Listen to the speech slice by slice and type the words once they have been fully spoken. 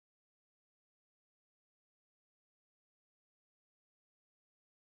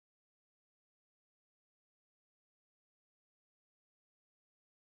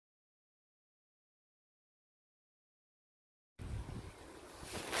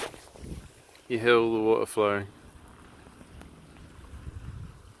You hear all the water flowing.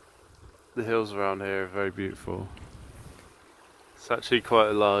 The hills around here are very beautiful. It's actually quite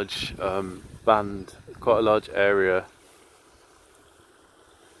a large quite a large area.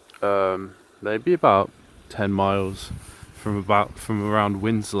 Maybe about 10 miles from around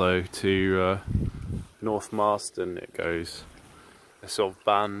Winslow to North Marston it goes. A sort of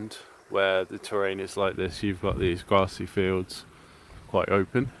band where the terrain is like this. You've got these grassy fields, quite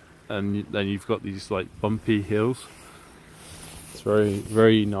open, and then you've got these like bumpy hills. It's very,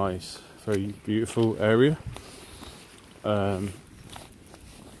 very nice, very beautiful area. I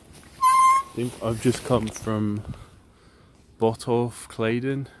think I've just come from Botolph,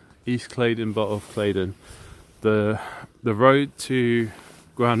 Claydon, East Claydon, Botolph, Claydon. The road to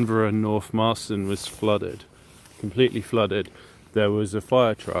Granville and North Marston was flooded, completely flooded. There was a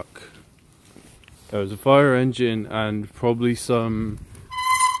fire truck, there was a fire engine, and probably some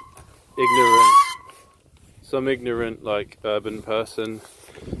ignorant like urban person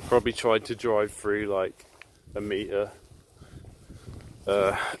probably tried to drive through like a meter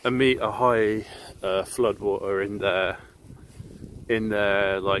high floodwater in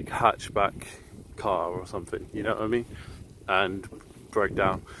their like hatchback car or something, you know what I mean, and broke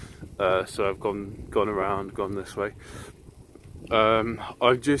down. So I've gone this way.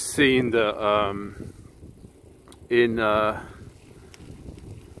 I've just seen that in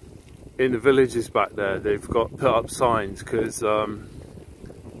the villages back there, they've got put up signs because the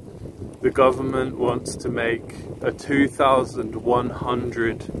government wants to make a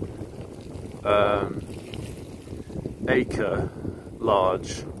 2,100 acre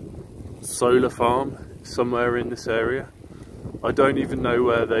large solar farm somewhere in this area. I don't even know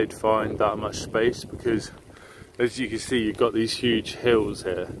where they'd find that much space because, as you can see, you've got these huge hills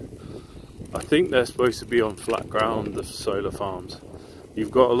here. I think they're supposed to be on flat ground, the solar farms. You've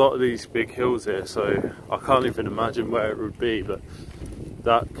got a lot of these big hills here, so I can't even imagine where it would be, but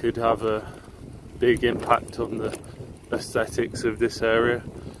that could have a big impact on the aesthetics of this area,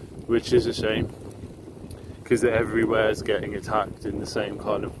 which is a shame, because everywhere is getting attacked in the same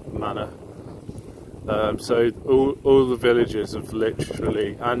kind of manner. So all the villages have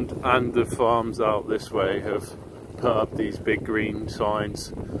literally, and the farms out this way have put up these big green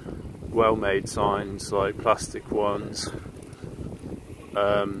signs, well-made signs, like plastic ones,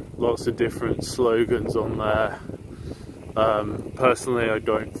 lots of different slogans on there. Personally, I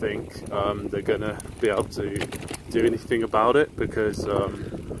don't think they're gonna be able to do anything about it because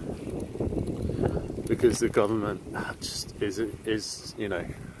the government just is, you know,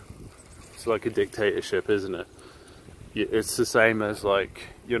 it's like a dictatorship, isn't it? It's the same as like,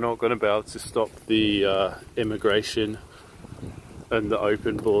 you're not going to be able to stop the immigration and the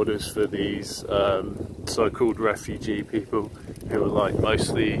open borders for these so-called refugee people who are like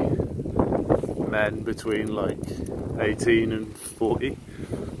mostly men between like 18 and 40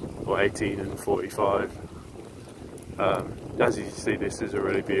 or 18 and 45. As you can see, this is a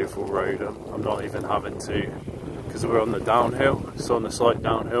really beautiful road. I'm not even having to, because we're on the downhill, it's on the slight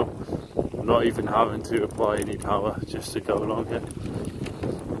downhill, I'm not even having to apply any power just to go along here,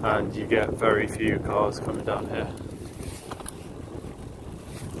 and you get very few cars coming down here.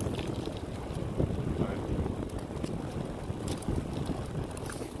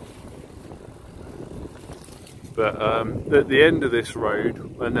 But at the end of this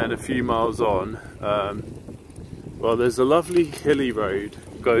road, and then a few miles on, well, there's a lovely hilly road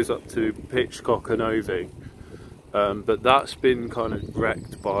that goes up to Pitchcock and Oving, but that's been kind of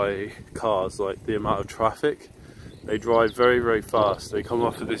wrecked by cars, like the amount of traffic. They drive very, very fast. They come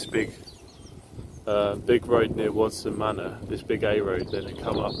off of this big road near Wadston Manor, this big A road, then they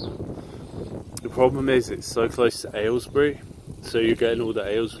come up. The problem is it's so close to Aylesbury, so you're getting all the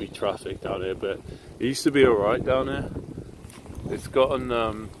Aylesbury traffic down here, but it used to be alright down here. It's gotten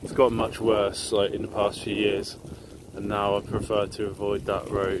much worse like in the past few years, and now I prefer to avoid that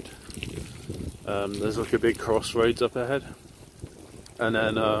road. There's like a big crossroads up ahead, and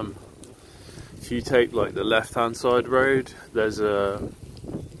then if you take like the left hand side road, there's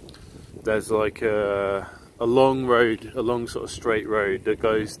like a long road, a long sort of straight road that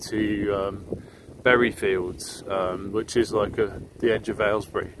goes to Berryfields, which is like the edge of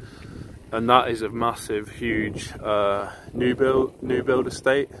Aylesbury, and that is a massive, huge new build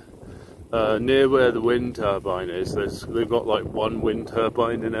estate. Near where the wind turbine is, they've got like one wind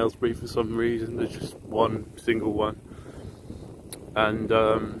turbine in Aylesbury for some reason. There's just one single one, and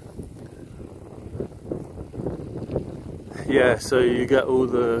yeah, so you get all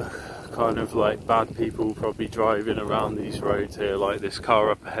the kind of like bad people probably driving around these roads here, like this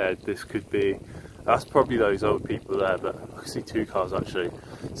car up ahead. This could be That's probably those old people there, but I see two cars actually.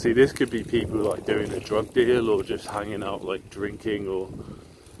 See, this could be people like doing a drug deal or just hanging out like drinking or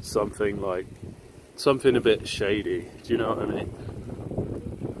something a bit shady. Do you know what I mean?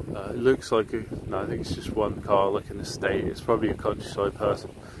 It looks like no, I think it's just one car, like an estate. It's probably a countryside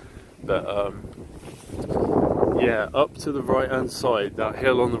person. But yeah, up to the right hand side, that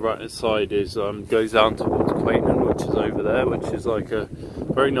hill on the right hand side is goes down towards Quainton, which is over there, which is like a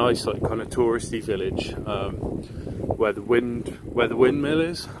very nice, like kind of touristy village, where the windmill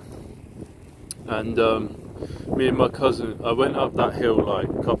is. And me and my cousin, I went up that hill like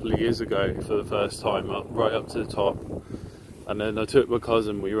a couple of years ago for the first time, right up to the top. And then I took my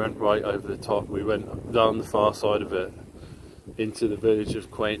cousin, we went right over the top, we went down the far side of it into the village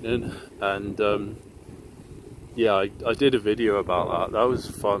of Quainton, and yeah, I did a video about that. That was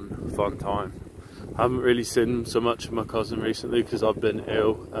a fun time. I haven't really seen so much of my cousin recently because I've been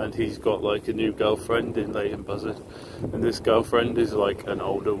ill, and he's got like a new girlfriend in Leighton Buzzard, and this girlfriend is like an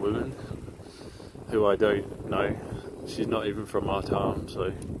older woman who I don't know. She's not even from our town,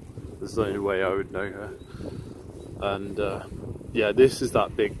 so there's no way I would know her. And yeah, this is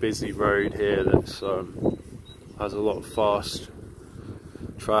that big busy road here that's has a lot of fast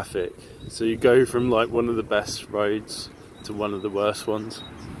traffic. So you go from like one of the best roads to one of the worst ones.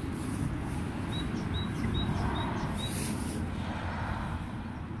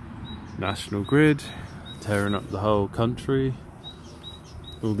 National Grid tearing up the whole country.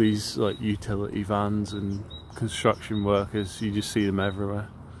 All these like utility vans and construction workers, you just see them everywhere.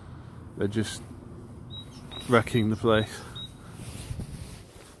 They're just wrecking the place.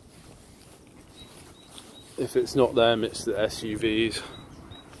 If it's not them, it's the SUVs.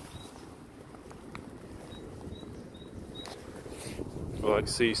 Like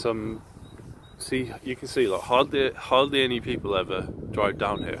you can see like hardly any people ever drive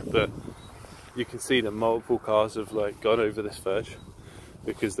down here, but you can see that multiple cars have like gone over this verge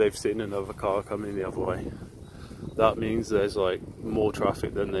because they've seen another car coming the other way. That means there's like more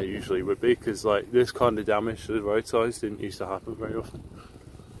traffic than there usually would be, because like this kind of damage to the roadsides didn't used to happen very often.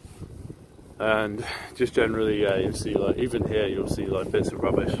 And just generally, yeah, you'll see like, even here you'll see like bits of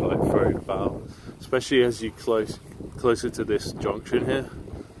rubbish like thrown about, especially as you closer to this junction here.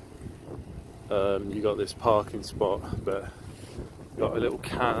 You got this parking spot, but you got a little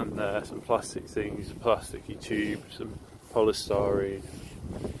can there, some plastic things, a plasticky tube, some polystyrene,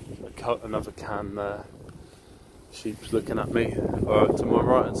 another can there. Sheep's looking at me. Alright, to my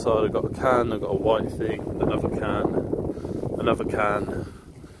right hand side I've got a can, I've got a white thing, another can, another can,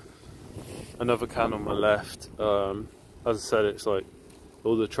 another can on my left. As I said, it's like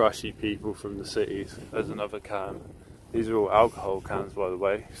all the trashy people from the cities. There's another can. These are all alcohol cans, by the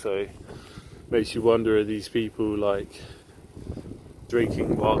way, so makes you wonder, are these people like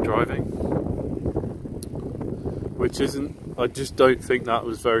drinking while driving? Which isn't, I just don't think that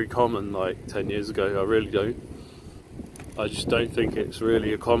was very common like 10 years ago. I really don't. I just don't think it's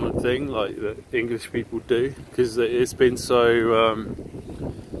really a common thing like that English people do, because it's been so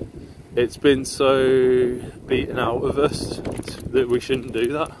beaten out of us that we shouldn't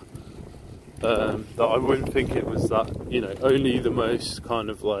do that. That I wouldn't think it was that, you know, only the most kind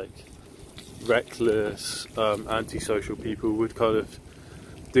of like reckless, antisocial people would kind of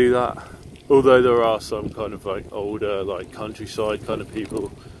do that. Although there are some kind of like older, like countryside kind of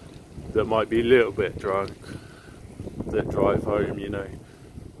people that might be a little bit drunk that drive home, you know.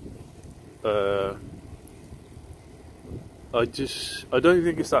 I don't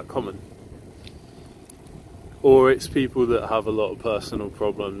think it's that common. Or it's people that have a lot of personal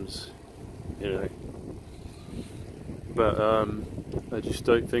problems, you know. But I just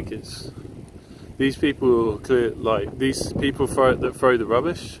don't think it's, these people clear, like these people that throw the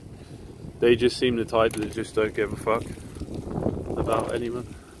rubbish, they just seem the type that just don't give a fuck about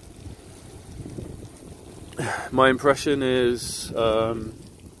anyone. My impression is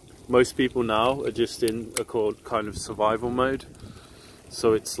most people now are just in a kind of survival mode.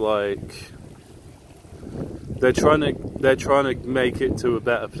 So it's like they're trying to make it to a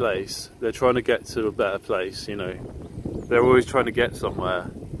better place. They're trying to get to a better place, you know. They're always trying to get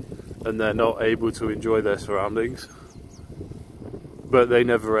somewhere, and they're not able to enjoy their surroundings. But they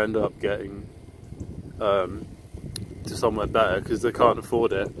never end up getting to somewhere better because they can't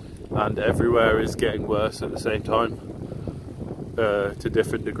afford it, and everywhere is getting worse at the same time, to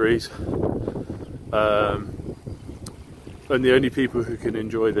different degrees. And the only people who can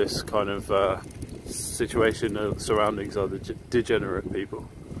enjoy this kind of situation or surroundings are the degenerate people.